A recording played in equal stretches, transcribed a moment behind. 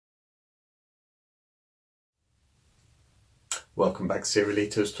Welcome back, cereal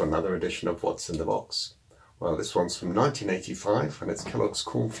eaters, to another edition of What's in the Box. Well, this one's from 1985 and it's Kelloggs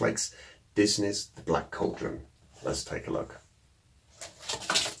Cornflakes, Disney's The Black Cauldron. Let's take a look.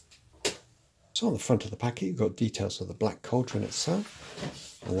 So on the front of the packet you've got details of the Black Cauldron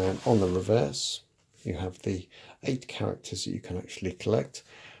itself, and then on the reverse you have the 8 characters that you can actually collect,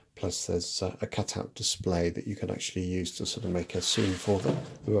 plus there's a cutout display that you can actually use to sort of make a scene for them.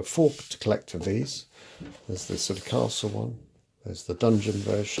 There are 4 to collect of these. There's the sort of castle one, there's the dungeon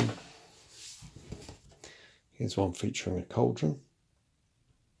version, here's one featuring a cauldron,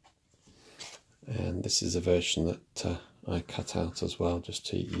 and this is a version that I cut out as well just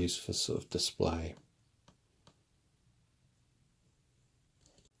to use for sort of display.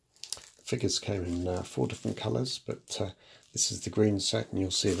 The figures came in 4 different colours, but this is the green set, and you'll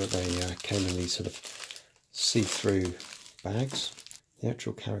see that they came in these sort of see-through bags. The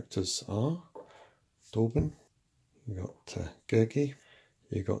actual characters are Dorban, you've got Gurgi,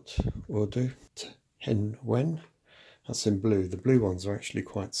 you've got Urdu, Hen Wen, that's in blue. The blue ones are actually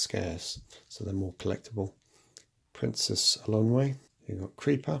quite scarce, so they're more collectible. Princess Alonway, you've got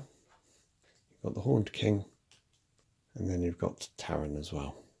Creeper, you've got the Horned King, and then you've got Taran as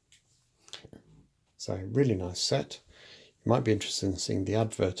well. So really nice set. You might be interested in seeing the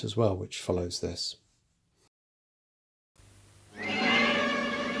advert as well, which follows this.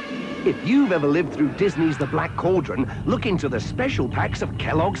 If you've ever lived through Disney's The Black Cauldron, look into the special packs of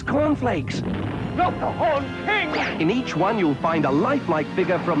Kellogg's Cornflakes. Not the Horned King! In each one you'll find a lifelike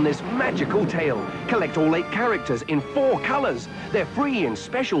figure from this magical tale. Collect all 8 characters in 4 colours. They're free in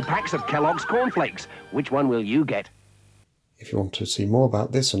special packs of Kellogg's Cornflakes. Which one will you get? If you want to see more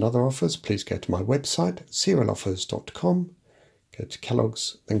about this and other offers, please go to my website, cerealoffers.com, go to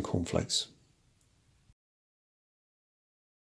Kellogg's, then Cornflakes.